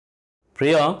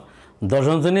প্রিয়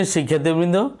দশম শ্রেণীর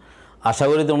শিক্ষার্থীবৃন্দ, আশা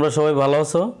করি তোমরা সবাই ভালো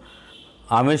আছো।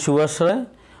 আমি সুভাষ রায়,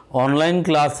 অনলাইন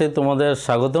ক্লাসে তোমাদের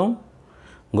স্বাগতম।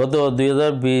 গত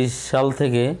 2020 সাল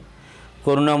থেকে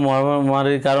করোনা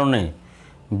মহামারীর কারণে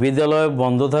বিদ্যালয়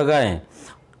বন্ধ থাকায়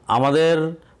আমাদের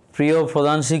প্রিয়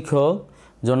প্রধান শিক্ষক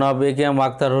জনাব এ.কে.এম.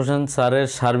 আখতার হোসেন স্যারের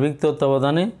সার্বিক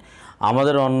তত্ত্বাবধানে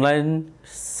আমাদের অনলাইন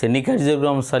শ্রেণী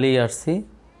কার্যক্রম চালিয়ে আসছি।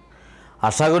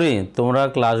 আশা করি তোমরা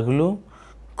ক্লাসগুলো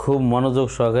খুব মনোযোগ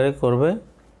সহকারে করবে।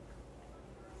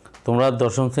 তোমরা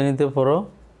দশম শ্রেণীতে পড়ো,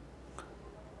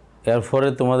 এরপরে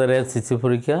তোমাদের এসএসসি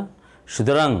পরীক্ষা,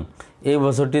 সুতরাং এই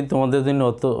বছরটি তোমাদের জন্য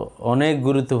অনেক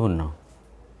গুরুত্বপূর্ণ।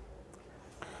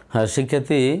 হ্যাঁ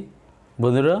শিক্ষার্থী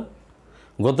বন্ধুরা,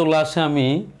 গত ক্লাসে আমি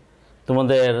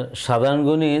তোমাদের সাধারণ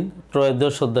গণিত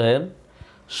ত্রয়োদশ অধ্যায়ের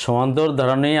সমান্তর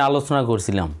ধারা নিয়ে আলোচনা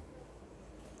করছিলাম।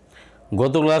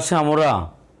 গত ক্লাসে আমরা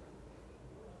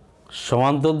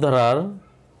সমান্তর ধারার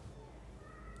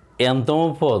n-তম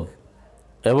পদ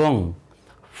এবং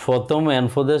প্রথম n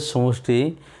পদের সমষ্টি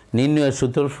নির্ণয়ের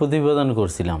সূত্র প্রতিপাদন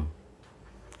করছিলাম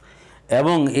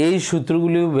এবং এই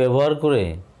সূত্রগুলি ব্যবহার করে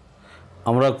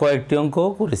আমরা কয়েকটি অঙ্ক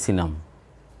করেছিলাম।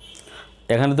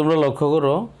 এখানে তোমরা লক্ষ্য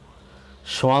করো,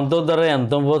 সমান্তর ধারার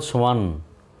n-তম পদ সমান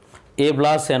a +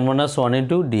 n-1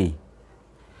 * d।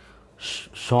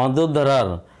 সমান্তর ধারার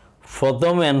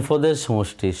প্রথম n পদের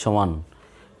সমষ্টি সমান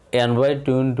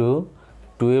n/2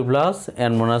 * 2a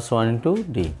 + n-1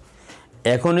 * d।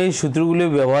 এখন এই সূত্রগুলি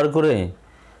ব্যবহার করে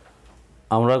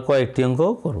আমরা কয়েকটি অঙ্ক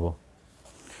করব।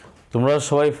 তোমরা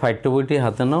সবাই পাঠ্য বইটি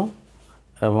হাতে নাও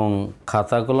এবং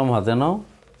খাতা কলম হাতে নাও।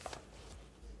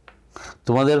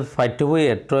 তোমাদের পাঠ্য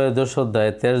বইয়ের ত্রয়োদশ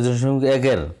অধ্যায়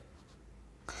 13.1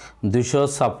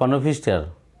 256 পৃষ্ঠার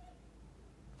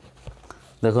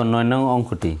দেখো 9 নং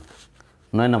অঙ্কটি,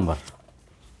 9 নম্বর।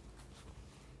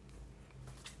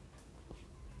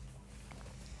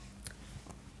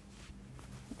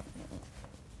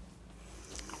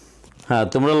 হ্যাঁ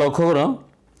তোমরা লক্ষ্য করো,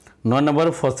 9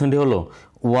 নম্বরের প্রশ্নটি হলো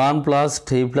 1 +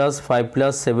 3 + 5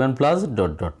 + 7 +...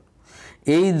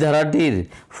 এই ধারাটির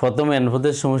প্রথম n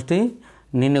পদের সমষ্টি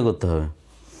নির্ণয় করতে হবে।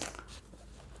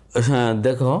 হ্যাঁ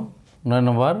দেখো 9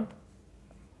 নম্বর,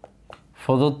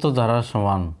 প্রদত্ত ধারা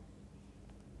সমান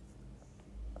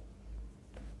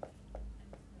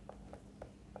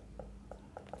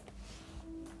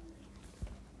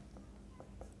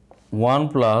 (1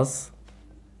 +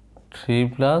 3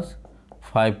 +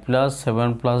 5 +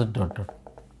 7 +...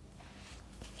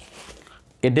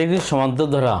 এটি একটি সমান্তর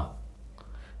ধারা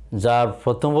যার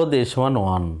প্রথম পদ a =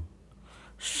 1,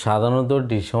 সাধারণত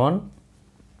d =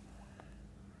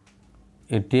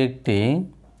 এটি একটি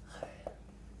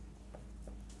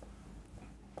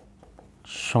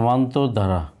সমান্তর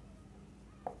ধারা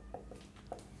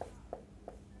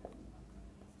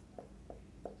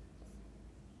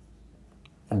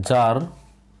যার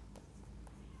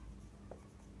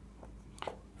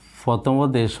প্রথম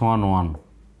পদ a = 1,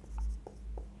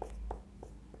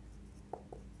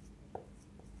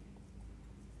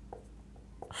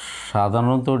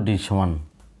 সাধারণত d =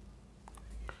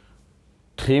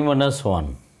 3 - 1 =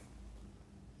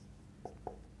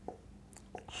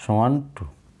 2।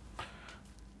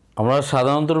 আমরা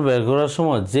সাধারণত বের করার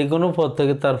সময় যে কোনো পদ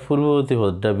থেকে তার পূর্ববর্তী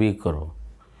পদটা বিয়োগ করো,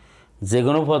 যে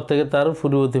কোনো পদ থেকে তার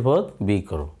পূর্ববর্তী পদ বিয়োগ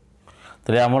করো।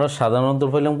 তাহলে আমরা সাধারণত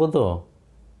পেলাম কত?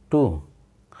 2।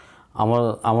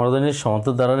 আমরা জানি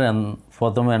সমান্তর ধারার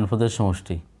প্রথম n পদের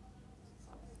সমষ্টি।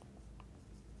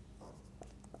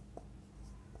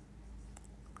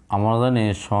 আমরা জানি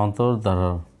সমান্তর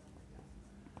ধারার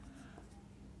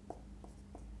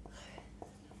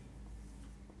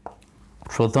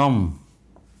প্রথম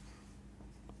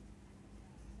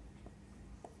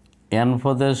n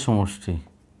পদের সমষ্টি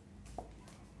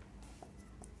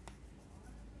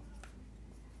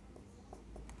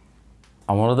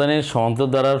আমরা জানি সমান্তর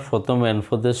ধারার প্রথম n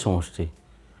পদের সমষ্টি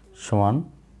সমান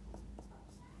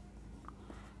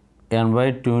n/2 *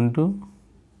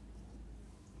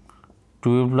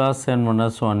 2a + n-1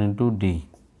 * d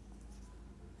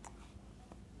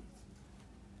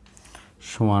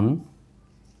সমান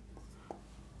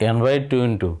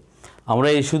n/2 আমরা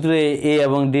এই সূত্রে a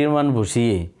এবং d এর মান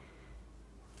বসিয়ে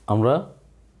আমরা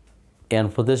n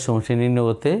পদের সমষ্টি নির্ণয়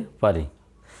করতে পারি।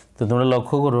 তো তোমরা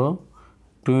লক্ষ্য করো,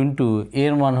 2 *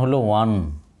 এর মান হলো 1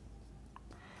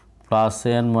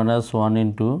 + n-1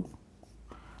 *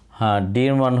 d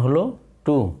এর মান হলো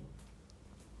 2।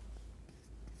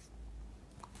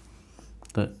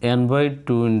 তো n/2 *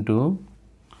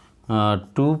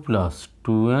 2 +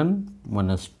 2n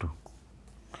 - 2,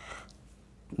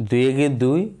 2 একে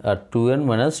 2 আর 2n -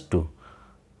 2,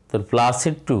 তো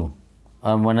 +2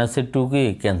 আর -2 কি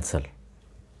ক্যান্সেল।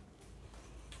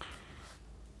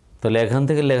 তাহলে এখান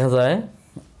থেকে লেখা যায়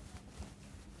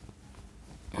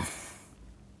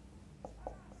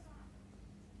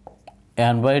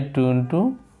n/2 into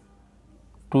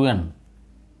 2n,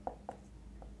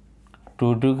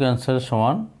 2 ক্যান্সার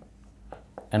সমান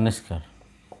n স্কয়ার।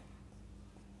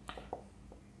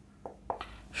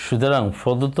 সুতরাং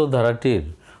প্রদত্ত ধারাটির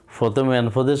প্রথম n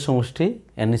পদের সমষ্টি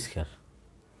n স্কয়ার।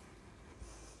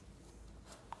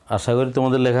 আশা করি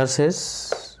তোমাদের লেখা শেষ।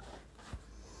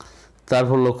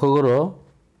 তারপর লক্ষ্য করো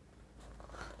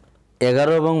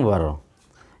 11 এবং 12,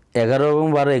 11 এবং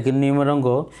 12 একই নিয়মের অঙ্ক,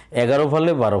 11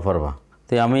 পারলে 12 পারবা।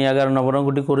 তাই আমি 11 নম্বর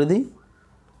অঙ্কটি করে দিই।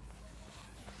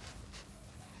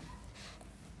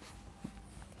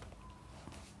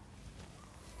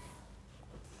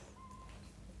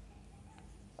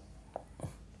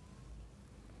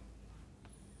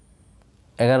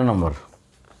 এগারো নম্বর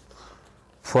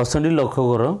প্রশ্নটি লক্ষ্য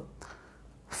করো,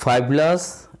 5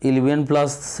 + 11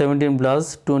 + 17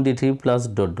 + 23 +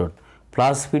 ...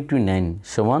 +59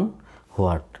 সমান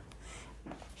হোয়াট?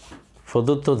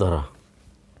 প্রদত্ত ধারা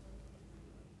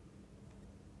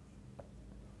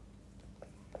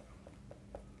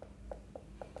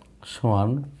সমান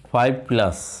 5 +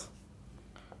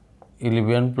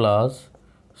 11 +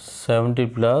 70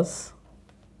 +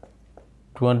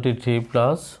 23 +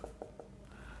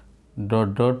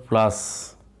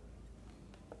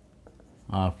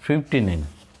 ... +59।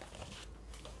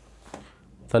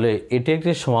 তাহলে এটি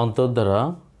একটি সমান্তর ধারা,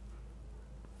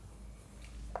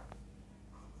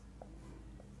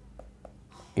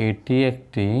 এটি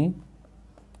একটি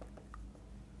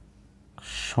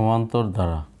সমান্তর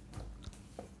ধারা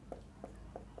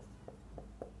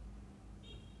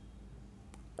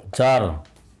যার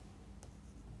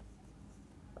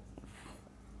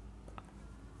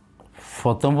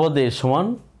প্রথম পদ a সমান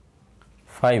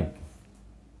 5,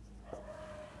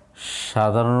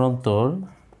 সাধারণত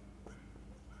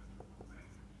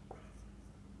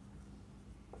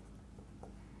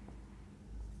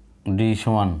d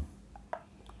সমান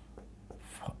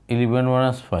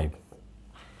 11 - 5,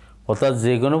 অর্থাৎ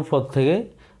যে কোনো পদ থেকে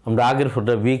আমরা আগের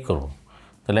পদটা বিয়োগ করব।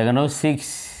 তাহলে এখানে 6।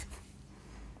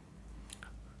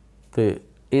 তো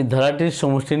এই ধারাটির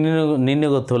সমষ্টি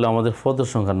নির্ণয় করতে হলে আমাদের পদের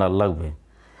সংখ্যা না লাগবে,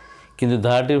 কিন্তু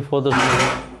ধারাটির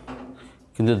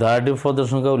পদের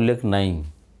সংখ্যা উল্লেখ নাই।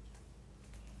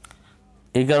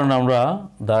 এই কারণে আমরা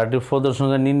ধারাটির পদের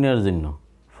সংখ্যা নির্ণয়ের জন্য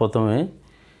প্রথমে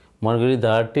মনে করি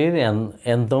ধারাটির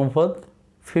nতম পদ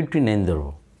 59 ধরব।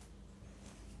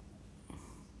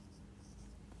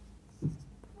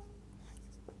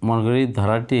 মনে করি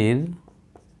ধারাটির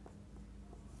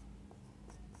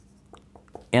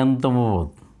nতম পদ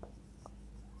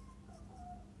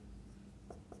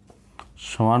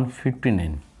সমান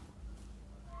 59।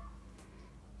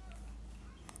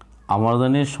 আমরা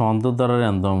জানি সমান্তর ধারার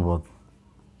nতম পদ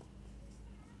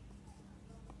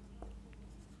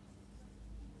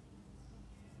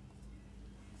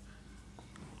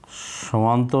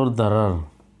সমান্তর ধারার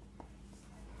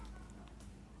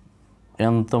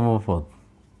nতম পদ,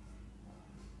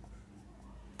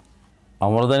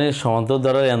 আমরা জানি সমান্তর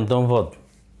ধারার nতম পদ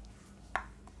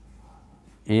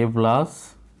a +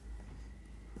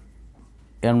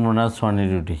 n -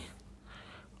 1/2t।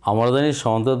 আমরা জানি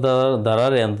সমান্তর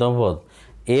ধারার nতম পদ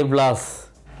a +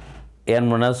 n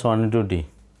 - 1/2t।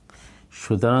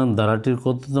 সুতরাং ধারাটির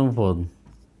কততম পদ?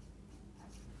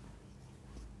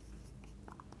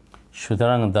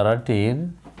 সুতরাং ধারাটির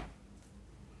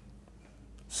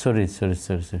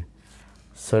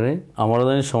আমরা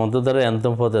জানি সমান্তর ধারার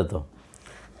nতম পদ এত।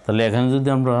 তাহলে এখানে যদি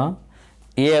আমরা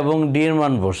a এবং d এর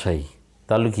মান বসাই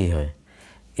তাহলে কি হয়?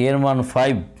 a এর মান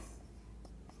 5,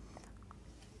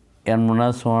 n -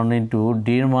 1 * d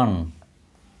এর মান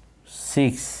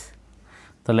 6।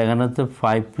 তাহলে এখানে হচ্ছে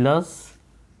 5 +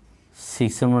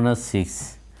 6n - 6,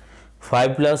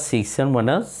 5 + 6n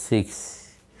 - 6।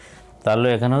 তাহলে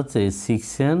এখানে হচ্ছে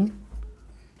 6n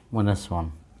 - 1।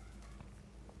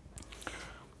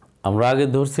 আমরা আগে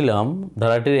ধরছিলাম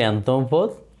ধারাটির nতম পদ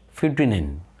 59,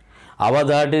 আবার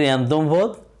ধারাটির nতম পদ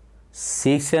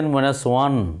 6n -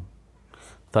 1।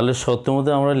 তাহলে সত্য মতে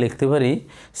আমরা লিখতে পারি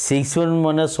 6n -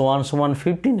 1 =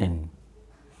 59।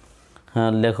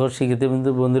 হ্যাঁ, লেখো শিখিতে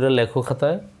বন্ধুরা, লেখো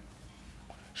খাতায়।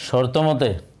 শর্ত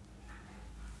মতে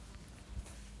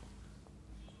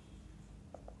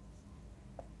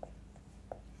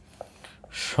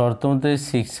শর্ত মতে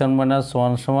 6n -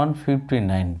 1 =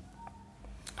 59।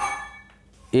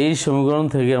 এই সমীকরণ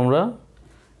থেকে আমরা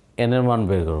n এর মান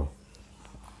বের করব।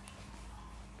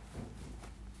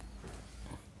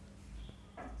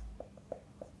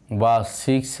 বা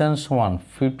 6n =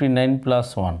 59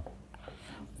 + 1,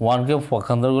 1কে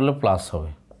পক্ষান্তর করলে প্লাস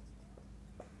হবে।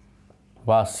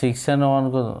 বা 6n1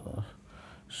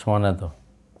 সমান এত,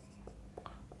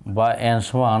 বা n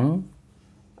সমান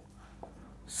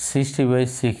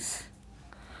 60/6।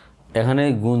 এখানে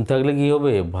গুণ থাকলে কি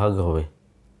হবে? ভাগ হবে।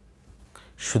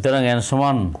 সুতরাং n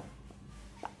সমান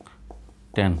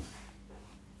 10।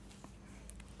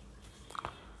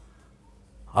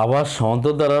 আবার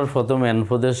সমান্তর ধারার প্রথম n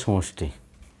পদের সমষ্টি।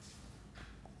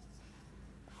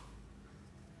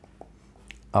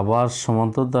 আবার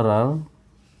সমান্তর ধারার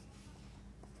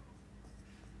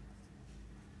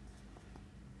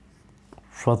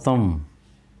প্রথম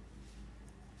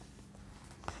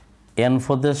n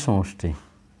পদের সমষ্টি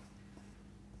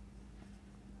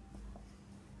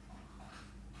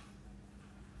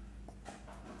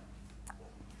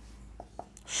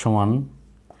সমান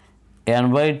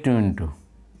n/2 into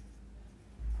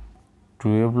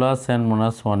 2a plus n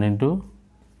minus 1 into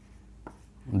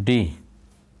D.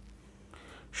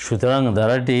 সুতরাং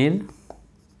ধারাটির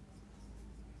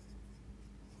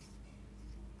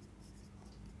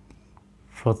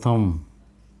প্রথম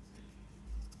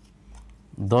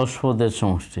 10 পদের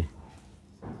সমষ্টি।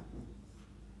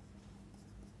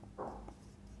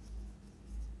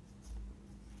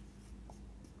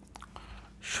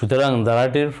 সুতরাং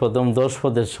ধারাটির প্রথম 10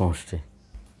 পদের সমষ্টি।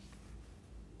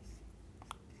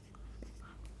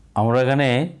 আমরা এখানে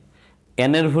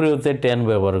n এর পরিবর্তে 10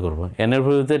 ব্যবহার করব। n এর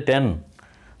পরিবর্তে 10,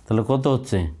 তাহলে কত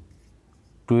হচ্ছে?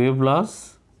 2a plus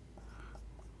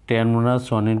 10 minus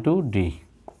 1 into D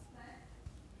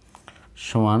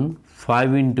সমান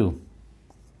 5 into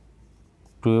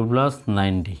 2a plus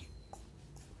 90।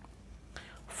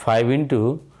 5 into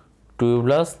 2a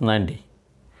plus 90।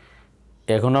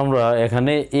 এখন আমরা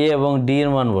এখানে এ এবং ডি এর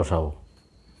মান বসাবো।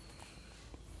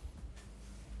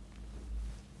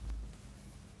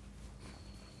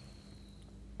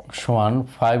 সমান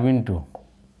 5 ইন্টু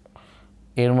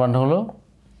এর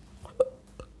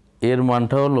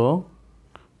মানটা হলো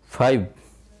 5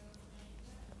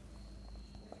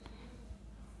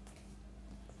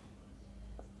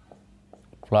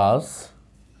 প্লাস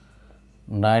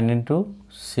 9 ইন্টু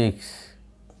 6,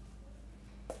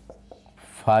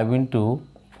 5 ইন্টু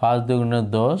 5 দুগুণে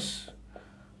 10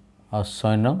 আর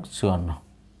 6 নং 54।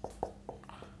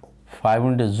 5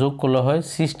 ইন্টু যোগ করলে হয়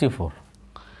 64।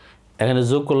 এখানে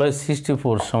যোগ করলে হয়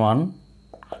 64 সমান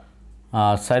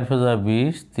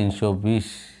 4×20 320।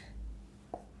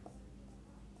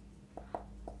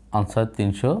 আনসার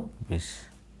 320।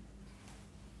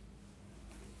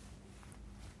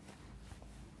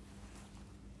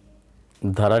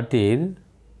 ধারাটির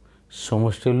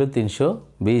সমষ্টি হলো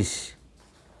 320।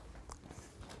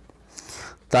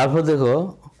 তারপর দেখো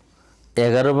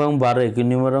 11 এবং 12 একই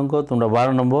নিয়মের অঙ্ক। তোমরা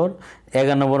 12 নম্বর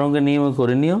 11 নম্বর অঙ্কের নিয়মে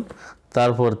করে নিও।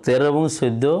 তারপর 13 এবং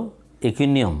 14 একই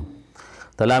নিয়ম।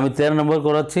 তাহলে আমি 13 নম্বর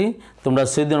করাচ্ছি, তোমরা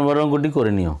 14 নম্বর অঙ্কটি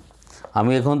করে নিও।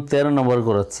 আমি এখন 13 নম্বর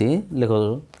করাচ্ছি, লেখো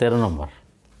 13 নম্বর।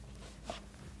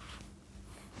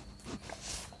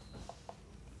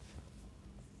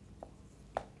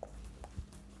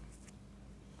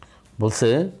 বলছে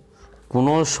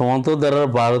কোনো সমান্তর ধারার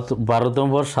 12তম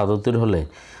পদ 77 হলে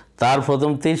তার প্রথম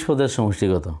 23 পদের সমষ্টি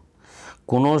কত?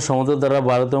 কোনো সমান্তর ধারা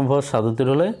 12তম পদ 77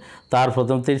 হলে তার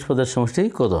প্রথম 23 পদের সমষ্টি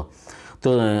কত? তো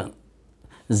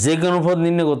যে কোনো পদ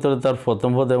নির্ণয় করতে হলে তার প্রথম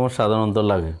পদ এবং সাধারণত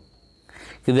লাগে,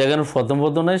 কিন্তু এখানে প্রথম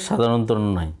পদ নাই, সাধারণত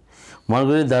নাই। মনে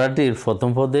করি ধারাটির প্রথম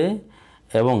পদে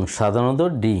এবং সাধারণত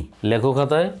ডি। লেখো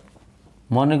খাতায়।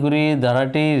 মনে করি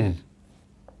ধারাটির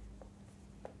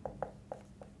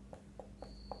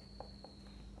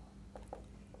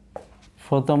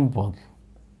প্রথম পদ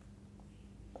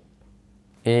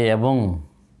এ এবং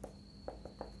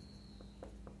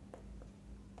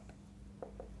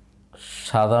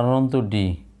সাধারণত ডি।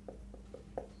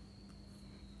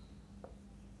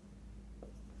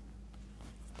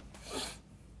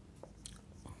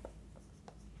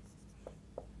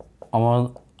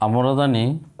 আমরা জানি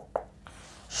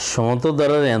সমান্তর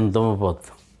ধারার n-তম পদ।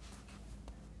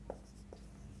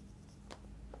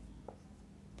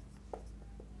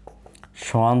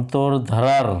 সমান্তর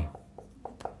ধারার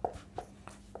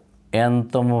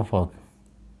n-তম পদ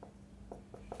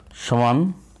সমান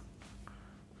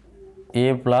a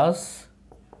plus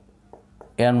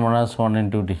n minus 1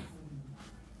 into D.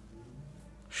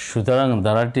 সুতরাং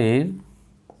ধারাটির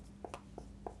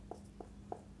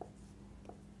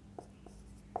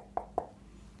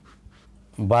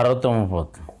বারোতম পদ।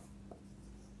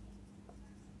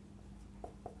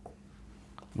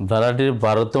 ধারাটির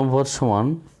 12তম পদ সমান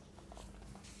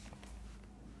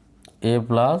a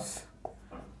plus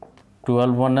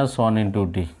 12 minus 1 into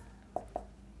D,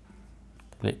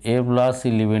 a plus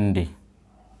 11 D.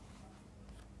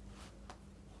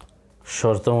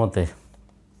 শর্ত মতে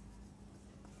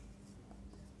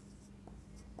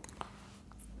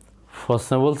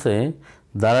প্রশ্ন বলছে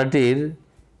ধারাটির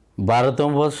 12তম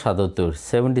পদ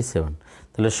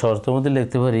 77 তাহলে শর্ত মধ্যে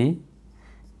লিখতে পারি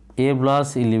a প্লাস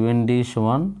 11d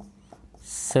সমান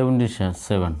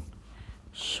 77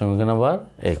 সমীকরণ নাম্বার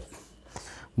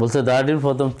 1 বলছে ধারাটির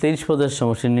প্রথম 23 পদের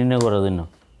সমষ্টি নির্ণয় করার জন্য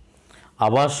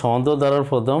আবার সমান্তর ধারার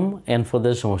প্রথম n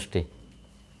পদের সমষ্টি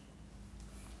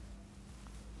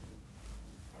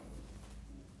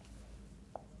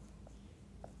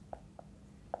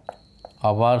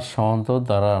আবার সমান্তর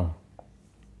ধারার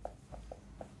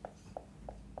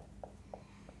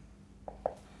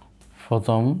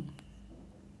প্রথম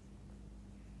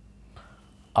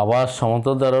আবার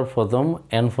সমান্তর ধারার প্রথম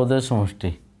n পদের সমষ্টি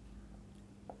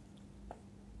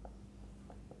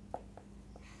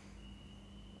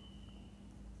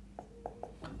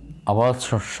আবার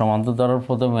সমান্তর ধারার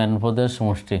প্রথম n পদের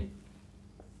সমষ্টি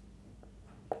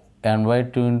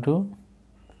n/2 into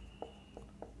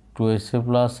 2sa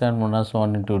plus n minus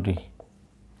 1 into d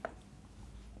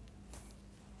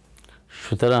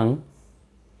সুতরাং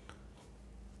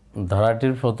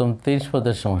ধারাটির প্রথম 23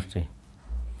 পদের সমষ্টি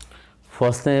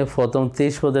প্রশ্নে প্রথম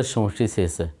 23 পদের সমষ্টি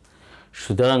চেয়েছে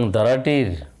সুতরাং ধারাটির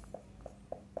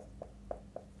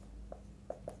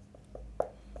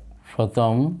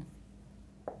প্রথম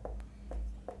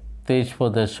 23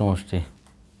 পদের সমষ্টি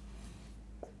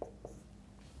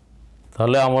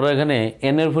তাহলে আমরা এখানে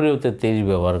n এর পরিবর্তে 23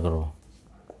 ব্যবহার করব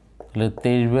তাহলে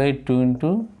 23/2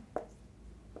 into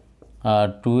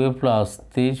 2a plus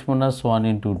 23 minus 1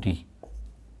 into d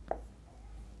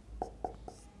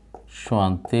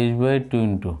সমান 23/2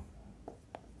 ইন্টু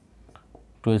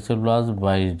 2sa প্লাস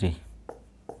 22d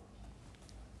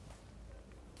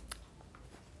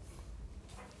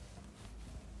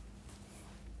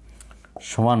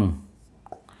সমান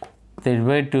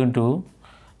 23/2 ইন্টু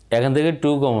এখান থেকে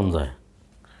 2 কমন যায়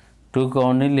 2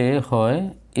 কমন নিলে হয়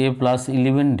a plus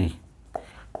 11d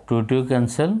 2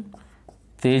 cancel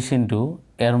 23 into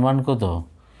এর মান কত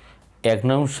 1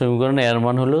 নং সমীকরণে এর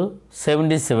মান হলো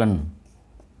 77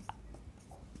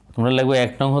 তোমরা লিখবে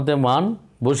 1 নং হতে মান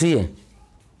বসিয়ে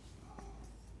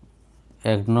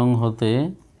 1 নং হতে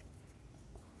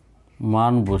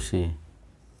মান বসিয়ে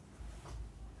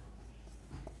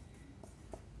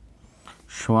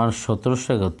সমান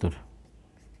 1771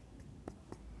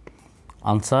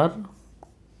 आंसर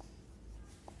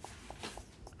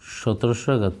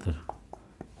 1771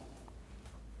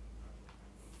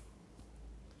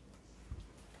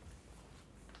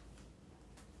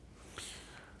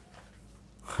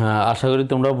 हाँ आशा करी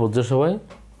तुम्हारा बुझो सबाई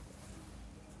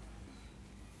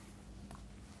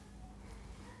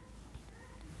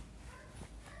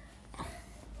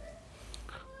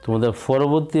तुम्हारे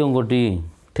परवर्ती अंकटी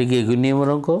ठीक एक नियमेर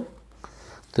अंक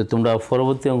तो तुम्हारा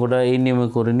परवर्ती अंकटा ये नियमे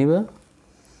करे निबा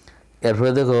एरपर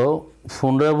देखो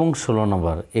 15 এবং 16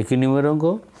 नम्बर एक नियमेर अंक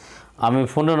आमी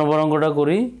 15 नम्बर अंकटा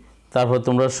करी तारपर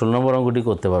तुम्हारा 16 नम्बर अंकटी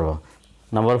करते पारबा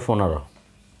number 15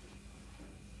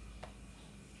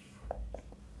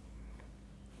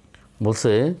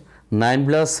 बोलছে 9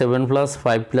 plus 7 plus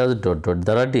 5 plus dot डट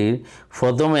धाराটির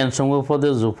প্রথম n সংখ্যক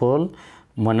পদের যোগফল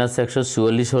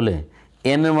 -144 হলে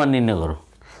n এর মান নির্ণয় করো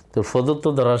তো প্রদত্ত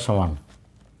ধারা সমান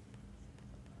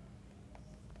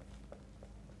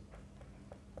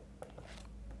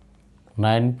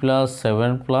 9 प्लस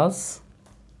 7 प्लस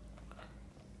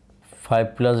 5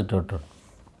 प्लस डट डट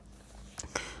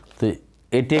तो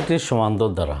এটি একটি সমান্তর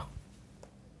ধারা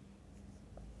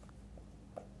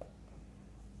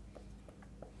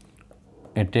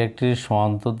এটি একটি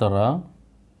সমান্তর ধারা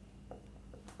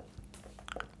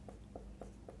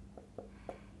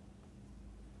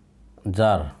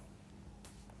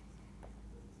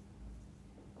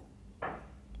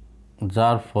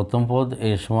যার প্রথম পদ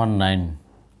a সমান 9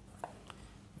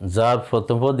 যার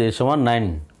প্রথম পদ a সমান 9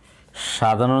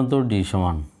 সাধারণত d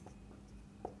সমান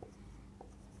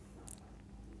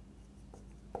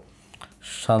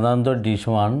d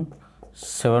সমান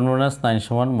 7 মাইনাস 9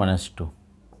 সমান -2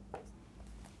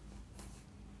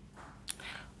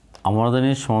 আমরা জানি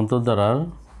সমান্তর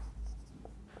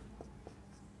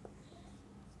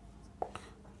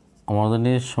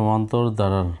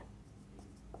ধারার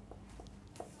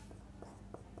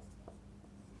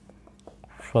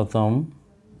প্রথম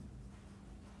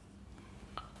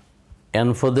n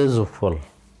পদের যোগফল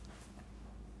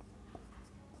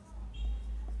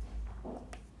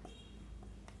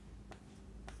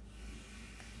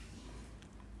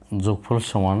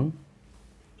সমান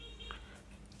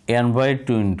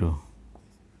n/2 into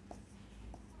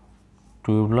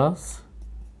 2 plus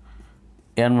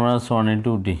n minus 1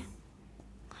 into d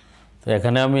তো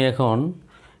এখানে আমি এখন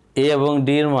a এবং d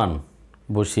এর মান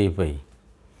বসিয়ে পাই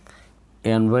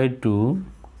n/2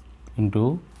 ইন্টু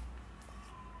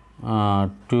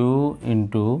 2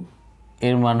 ইন্টু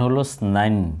এর মান হলো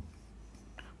 9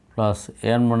 প্লাস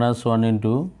n মাইনাস 1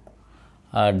 ইন্টু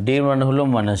আর ডি এর মান হলো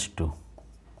 -2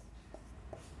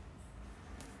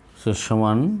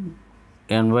 সমান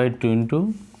n/2 into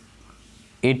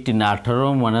 18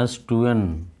 18 minus 2n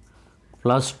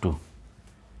plus 2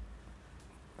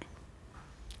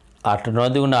 9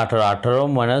 দ্বিগুণে 18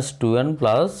 18 minus 2n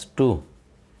plus 2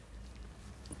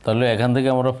 তাহলে এখান থেকে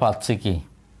আমরা পাচ্ছি কি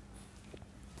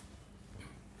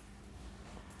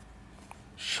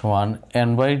সমান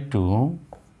n/2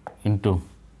 ইন্টু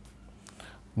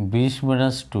 20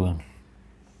 মাইনাস 2n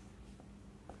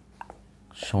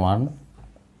সমান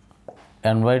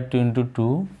n/2 into 2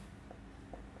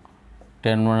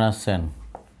 10 minus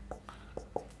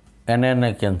n n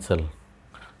cancel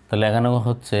তাহলে এখানে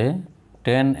হচ্ছে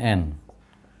 10n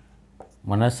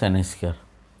minus n square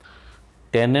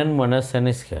 10n minus n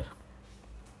square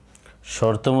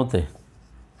শর্ত মতে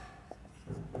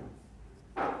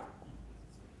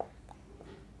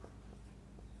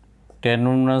টেন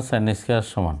মাইনাস n স্কয়ার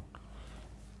সমান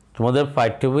তোমাদের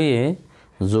পাঠ্য বইয়ে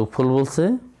যোগফল বলছে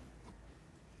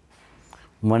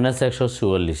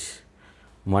 -144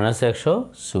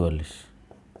 -144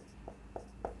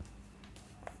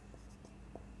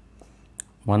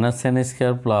 minus n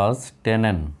square plus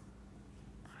 10n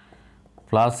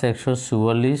plus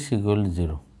 144 equal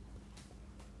 0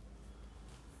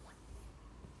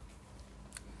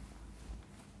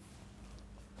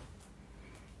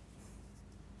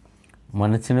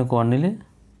 মানে চিহ্ন কোণ নিলে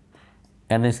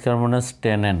n square minus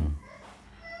 10n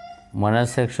minus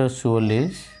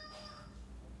 144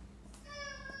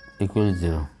 equal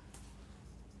 0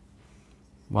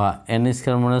 বা n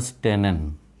square minus 10n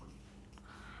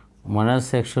minus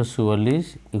 144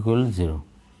 equal 0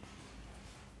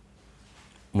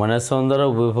 minus 1 দ্বারা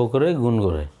উভয় পক্ষে গুণ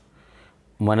করে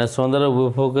মাইনাস 1 দ্বারা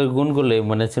উভয় পক্ষে গুণ করলে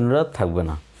মানে চিহ্নটা থাকবে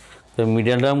না তো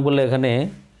মিডিয়াম টার্ম করলে এখানে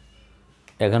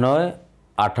হয়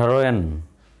 18n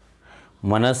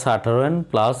minus 18n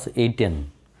plus 8n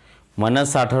minus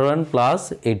 18n plus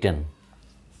 8n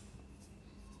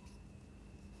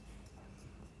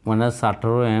minus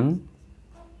 18n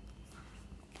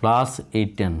plus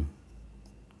 8n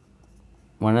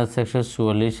minus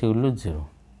 144 এগুলো 0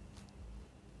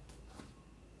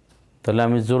 তাহলে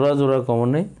আমি জোড়া জোড়া কমন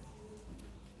নেই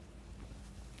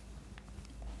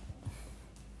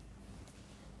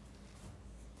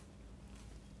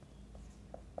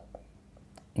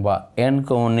বা n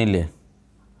কমন নিলে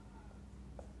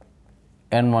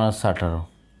n মাইনাস 18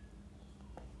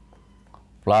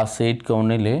 প্লাস 8 কমন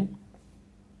নিলে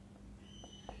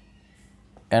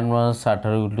n মাইনাস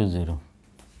 18 ইকুয়াল 0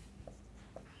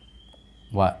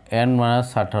 বা n minus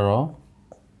 18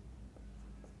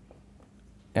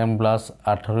 m plus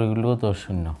 18 equal তো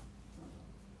 0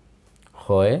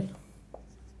 হয়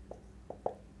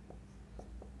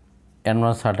n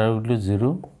মাইনাস 18 ইকুয়াল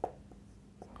 0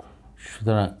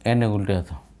 সুতরাং n ইকুয়াল এত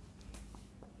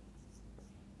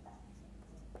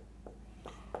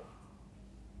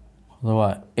অথবা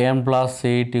n প্লাস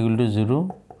 8 ইকুয়াল 0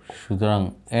 সুতরাং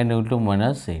n ইকুয়াল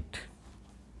 -8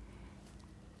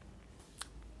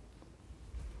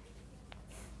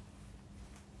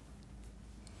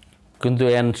 কিন্তু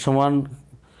n সমান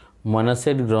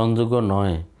 -8 গ্রহণযোগ্য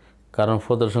নয় কারণ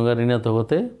পদের সংখ্যা ঋণাত্মক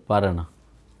হতে পারে না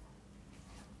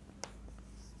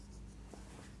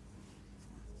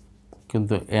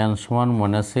কিন্তু n সমান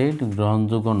 -8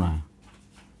 গ্রহণযোগ্য নয়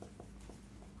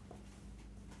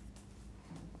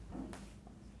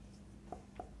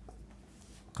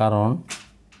কারণ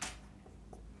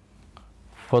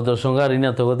পদের সংখ্যা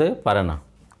ঋণাত্মক হতে পারে না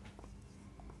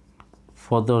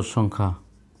পদের সংখ্যা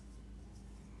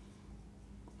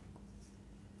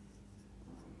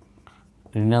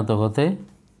ঋণাত্মক হতে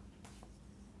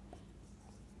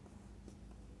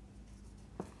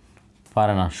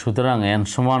পারে না সুতরাং n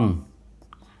সমান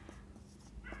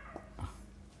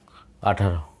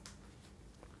 18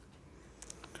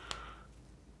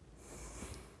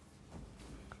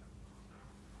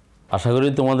 আশা করি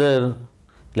তোমাদের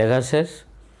লেখা শেষ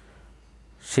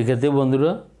শিক্ষার্থী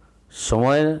বন্ধুরা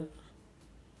সময়ের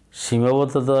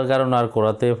সীমাবদ্ধতার কারণে আর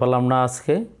করাতে পারলাম না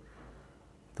আজকে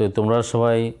তো তোমরা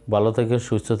সবাই ভালো থেকো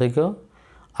সুস্থ থেকো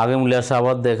আগামী ক্লাসে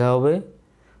আবার দেখা হবে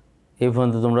এই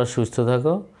পর্যন্ত তোমরা সুস্থ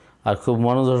থাকো আর খুব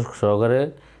মনোযোগ সহকারে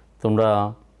তোমরা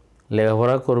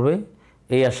লেখাপড়া করবে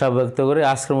এই আশা ব্যক্ত করে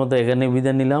আজকের মতো এখানে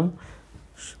বিদায় নিলাম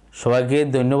সবাইকে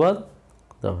ধন্যবাদ।